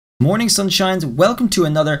Morning sunshines, welcome to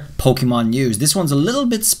another Pokemon news. This one's a little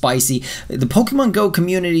bit spicy. The Pokemon Go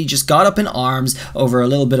community just got up in arms over a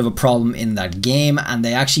little bit of a problem in that game, and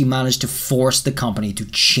they actually managed to force the company to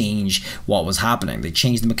change what was happening. They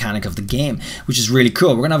changed the mechanic of the game, which is really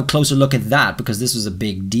cool. We're gonna have a closer look at that because this was a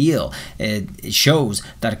big deal. It shows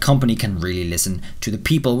that a company can really listen to the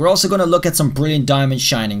people. We're also gonna look at some brilliant Diamond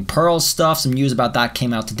Shining Pearl stuff. Some news about that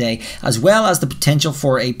came out today, as well as the potential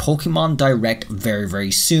for a Pokemon Direct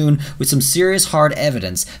very soon, with some serious hard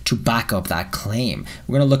evidence to back up that claim.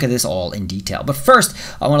 We're going to look at this all in detail. But first,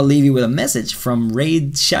 I want to leave you with a message from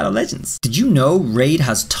Raid Shadow Legends. Did you know Raid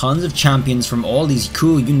has tons of champions from all these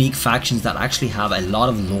cool, unique factions that actually have a lot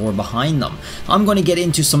of lore behind them? I'm going to get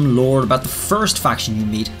into some lore about the first faction you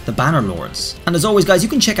meet, the Banner Lords. And as always guys, you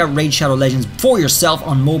can check out Raid Shadow Legends for yourself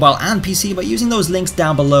on mobile and PC by using those links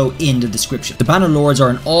down below in the description. The Banner Lords are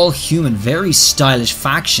an all-human, very stylish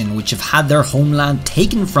faction which have had their homeland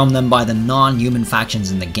taken from them by the non-human factions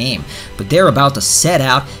in the game, but they're about to set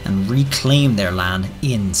out and reclaim their land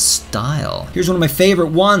in style. Here's one of my favorite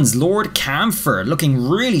ones, Lord Camphor, looking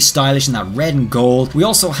really stylish in that red and gold. We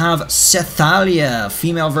also have Sethalia,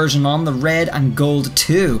 female version on the red and gold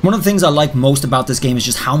too. One of the things I like most about this game is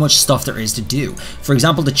just how much stuff there is to do. For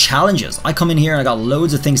example, the challenges. I come in here and I got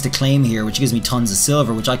loads of things to claim here, which gives me tons of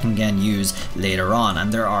silver, which I can again use later on.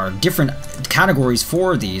 And there are different categories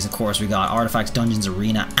for these. Of course, we got artifacts, dungeons,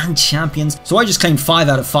 arena, and champions. So I just claimed 5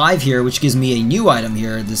 out of 5 here, which gives me a new item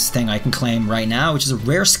here, this thing I can claim right now, which is a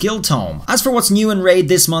rare skill tome. As for what's new in Raid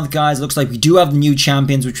this month guys, it looks like we do have the new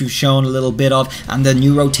champions, which we've shown a little bit of, and the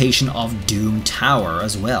new rotation of Doom Tower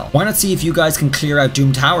as well. Why not see if you guys can clear out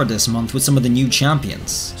Doom Tower this month with some of the new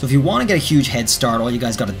champions? So if you want to get a huge head start, all you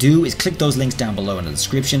guys got to do is click those links down below in the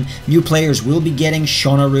description. New players will be getting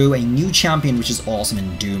Shonaru, a new champion which is awesome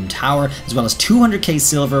in Doom Tower, as well as 200k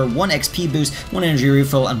silver, 1 XP boost, 1 energy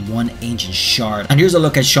refill, and 1 ancient shard. And here's a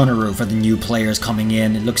look at Shonaru for the new players coming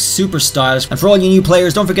in. It looks super stylish. And for all you new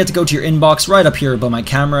players, don't forget to go to your inbox right up here above my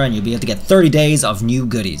camera and you'll be able to get 30 days of new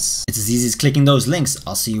goodies. It's as easy as clicking those links.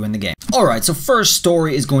 I'll see you in the game. Alright, so first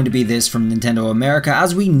story is going to be this from Nintendo America.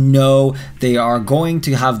 As we know, they are going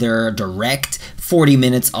to have their Direct 40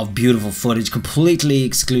 minutes of beautiful footage completely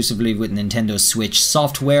exclusively with Nintendo Switch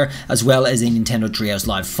software, as well as a Nintendo Treehouse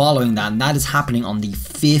Live following that, and that is happening on the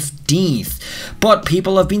 15th. But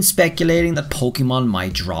people have been speculating that Pokemon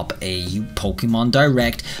might drop a Pokemon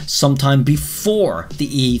Direct sometime before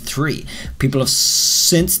the E3. People have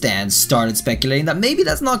since then started speculating that maybe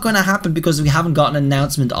that's not going to happen because we haven't gotten an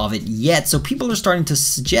announcement of it yet. So people are starting to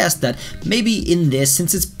suggest that maybe in this,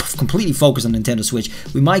 since it's completely focused on Nintendo Switch,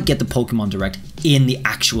 we might get the Pokemon Direct in the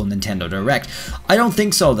actual Nintendo Direct. I don't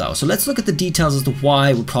think so though, so let's look at the details as to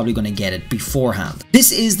why we're probably going to get it beforehand.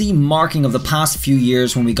 This is the marking of the past few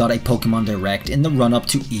years when we got a Pokemon Direct in the run-up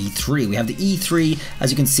to E3. We have the E3,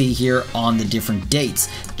 as you can see here on the different dates.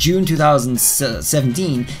 June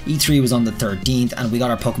 2017, E3 was on the 13th, and we got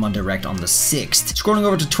our Pokemon Direct on the 6th. Scrolling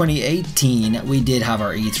over to 2018, we did have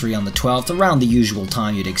our E3 on the 12th, around the usual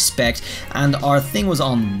time you'd expect, and our thing was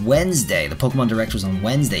on Wednesday. The Pokemon Direct was on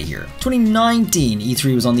Wednesday here. 2019,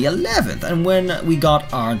 E3 was on the 11th, and when we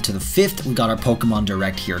got our to the 5th, we got our Pokemon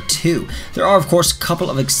Direct here too. There are of course a couple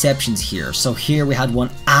of exceptions here. So here we had one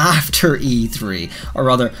after E3, or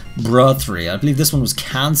rather BR3. I believe this one was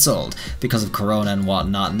cancelled because of Corona and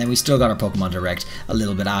whatnot, and then we still got our Pokemon Direct a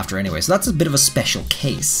little bit after anyway, so that's a bit of a special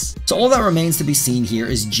case. So all that remains to be seen here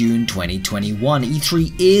is June 2021.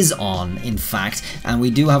 E3 is on, in fact, and we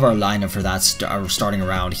do have our lineup for that starting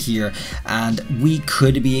around here, and we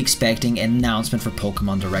could be expecting an announcement for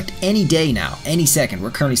Pokemon Direct any day now, any second.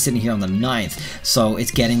 We're currently sitting here on the 9th, so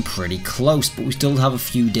it's getting pretty close, but we still have a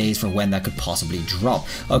few days for when that could possibly drop.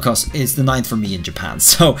 Of course, it's the 9th for me in Japan,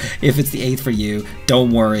 so if it's the 8th for you,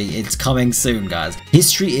 don't worry, it's coming soon, guys.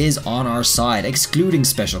 History is on our side, excluding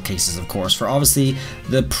special cases, of course. For obviously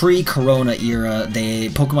the pre-Corona era, the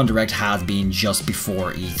Pokemon Direct has been just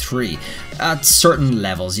before E3 at certain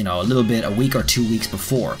levels, you know, a week or 2 weeks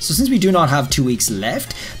before. So since we do not have 2 weeks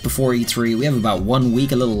left before E3, we have about 1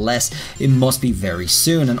 week, a little less. It must be very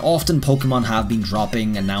soon, and often Pokemon have been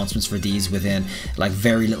dropping announcements for these within like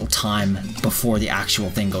very little time before the actual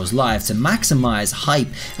thing goes live to maximize hype,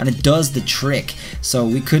 and it does the trick. So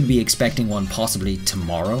we could be expecting one possibly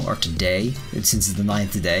tomorrow or today, since it's the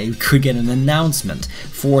 9th today. We could get an announcement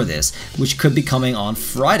for this, which could be coming on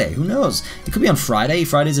Friday. Who knows? It could be on Friday.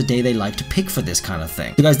 Friday's a day they like to pick for this kind of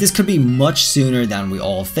thing. So guys, this could be much sooner than we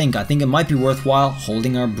all think. I think it might be worthwhile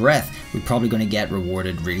holding our breath. We're probably going to get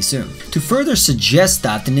rewarded really soon. To further suggest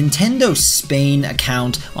that, the Nintendo Spain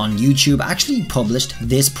account on YouTube actually published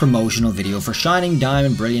this promotional video for Shining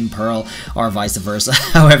Diamond, Brilliant Pearl, or vice versa,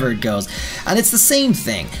 however it goes. And it's the same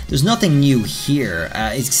thing. There's nothing new here,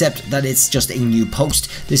 except that it's just a new post.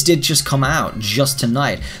 This did just come out just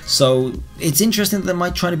tonight, so it's interesting that they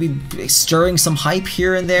might try to be stirring some hype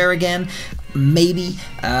here and there again. Maybe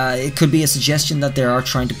it could be a suggestion that they are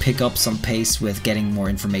trying to pick up some pace with getting more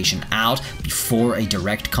information out before a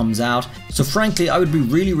direct comes out. So frankly, I would be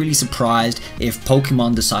really surprised if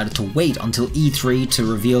Pokemon decided to wait until E3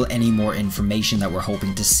 to reveal any more information that we're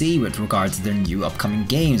hoping to see with regards to their new upcoming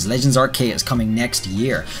games. Legends Arceus is coming next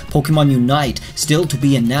year. Pokemon Unite still to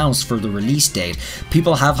be announced for the release date.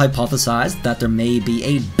 People have hypothesized that there may be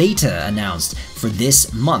a beta announced for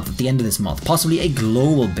this month, at the end of this month, possibly a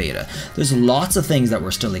global beta. There's lots of things that we're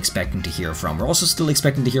still expecting to hear from. We're also still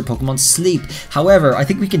expecting to hear Pokemon Sleep. However, I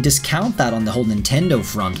think we can discount that on the whole Nintendo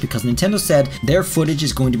front, because Nintendo said their footage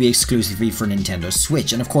is going to be exclusively for Nintendo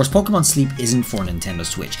Switch. And of course, Pokemon Sleep isn't for Nintendo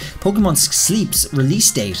Switch. Pokemon Sleep's release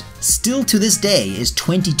date, still to this day, is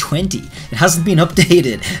 2020. It hasn't been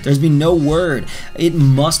updated. There's been no word. It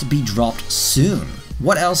must be dropped soon.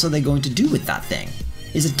 What else are they going to do with that thing?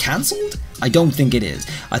 Is it cancelled? I don't think it is.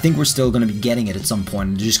 I think we're still going to be getting it at some point,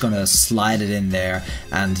 and they're just going to slide it in there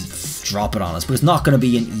and drop it on us. But it's not going to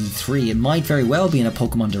be in E3. It might very well be in a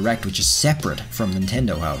Pokemon Direct, which is separate from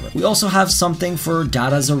Nintendo, however. We also have something for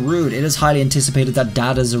Data Zarude. It is highly anticipated that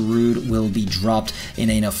Data Zarude will be dropped in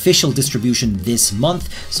an official distribution this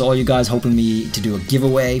month. So all you guys hoping me to do a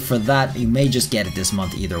giveaway for that, you may just get it this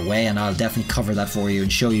month either way, and I'll definitely cover that for you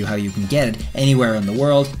and show you how you can get it anywhere in the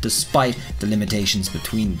world, despite the limitations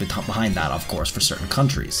behind that, of course, for certain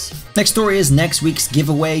countries. Next story is next week's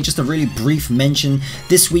giveaway. Just a really brief mention.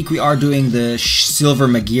 This week we are doing the Silver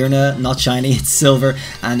Magearna, not shiny, it's silver,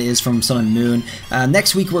 and is from Sun and Moon.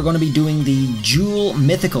 Next week we're going to be doing the Jewel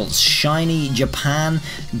Mythicals, Shiny Japan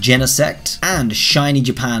Genesect and Shiny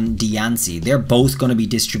Japan Diancie. They're both going to be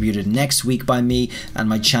distributed next week by me and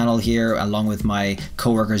my channel here, along with my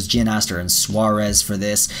co-workers Jin Aster and Suarez for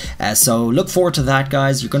this. So look forward to that,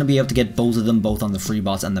 guys. You're going to be able to get both of them, both on the free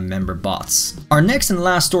bots and the member bots. Our next and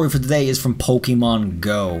last story for today is from Pokemon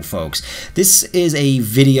Go, folks. This is a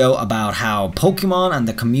video about how Pokemon and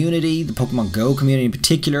the community, the Pokemon Go community in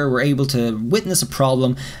particular, were able to witness a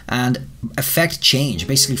problem and affect change,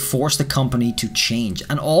 basically force the company to change,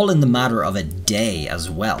 and all in the matter of a day as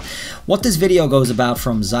well. What this video goes about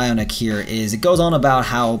from Zionic here is, it goes on about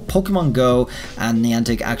how Pokemon Go and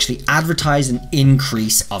Niantic actually advertised an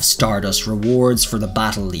increase of Stardust rewards for the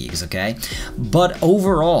battle leagues, okay? But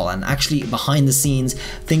overall, and actually behind the scenes,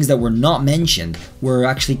 things that were not mentioned were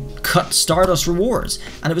actually cut Stardust rewards,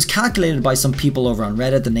 and it was calculated by some people over on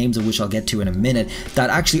Reddit, the names of which I'll get to in a minute,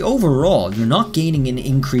 that actually overall you're not gaining an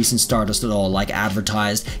increase in Stardust at all like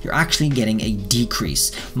advertised. You're actually getting a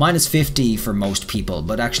decrease, minus 50 for most people.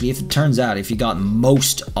 But actually, if it turns out if you got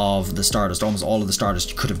most of the Stardust, almost all of the Stardust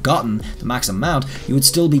you could have gotten, the max amount, you would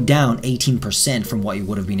still be down 18% from what you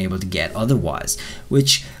would have been able to get otherwise,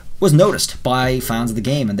 which was noticed by fans of the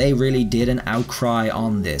game, and they really did an outcry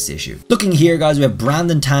on this issue. Looking here, guys, we have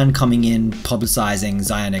Brandon Tan coming in, publicizing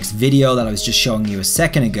Zionic's video that I was just showing you a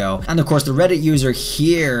second ago. And of course, the Reddit user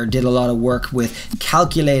here did a lot of work with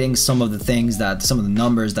calculating some of the things that, some of the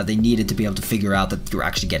numbers that they needed to be able to figure out that you're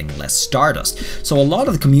actually getting less Stardust. So a lot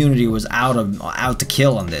of the community was out to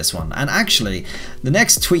kill on this one. And actually, the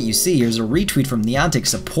next tweet you see here is a retweet from Niantic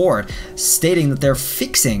support stating that they're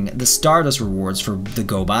fixing the Stardust rewards for the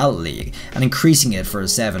Go Battle League and increasing it for a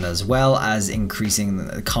 7, as well as increasing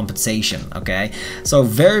the compensation. Okay, so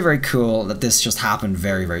very cool that this just happened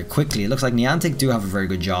very quickly. It looks like Niantic do have a very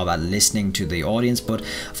good job at listening to the audience, but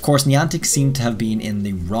of course Niantic seem to have been in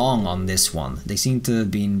the wrong on this one. They seem to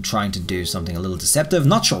have been trying to do something a little deceptive,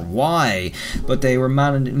 not sure why, but they were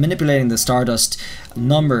manipulating the Stardust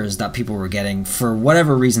numbers that people were getting for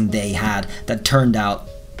whatever reason they had, that turned out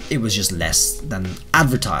it was just less than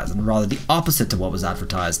advertised, and rather the opposite to what was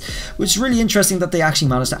advertised, which is really interesting that they actually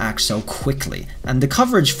managed to act so quickly. And the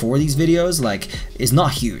coverage for these videos, like, is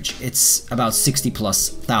not huge. It's about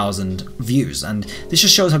 60,000+ views, and this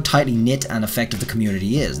just shows how tightly knit and effective the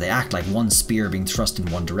community is. They act like one spear being thrust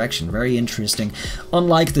in one direction. Very interesting.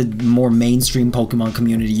 Unlike the more mainstream Pokemon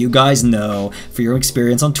community, you guys know, for your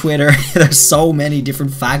experience on Twitter, there's so many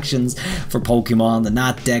different factions for Pokemon, the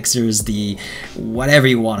Natdexers, the whatever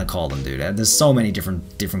you want to call them, dude. There's so many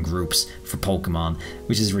different groups for Pokemon,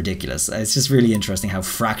 which is ridiculous. It's just really interesting how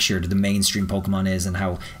fractured the mainstream Pokemon is and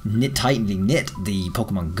how tightly knit the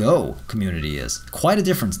Pokemon Go community is. Quite a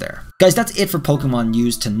difference there. Guys, that's it for Pokemon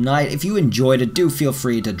news tonight. If you enjoyed it, do feel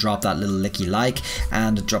free to drop that little licky like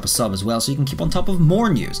and drop a sub as well so you can keep on top of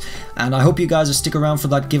more news. And I hope you guys will stick around for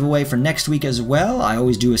that giveaway for next week as well. I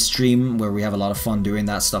always do a stream where we have a lot of fun doing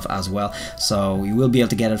that stuff as well, so you will be able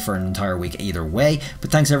to get it for an entire week either way.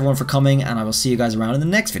 But thanks everyone for coming, and I will see you guys around in the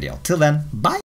next video. Till then, bye!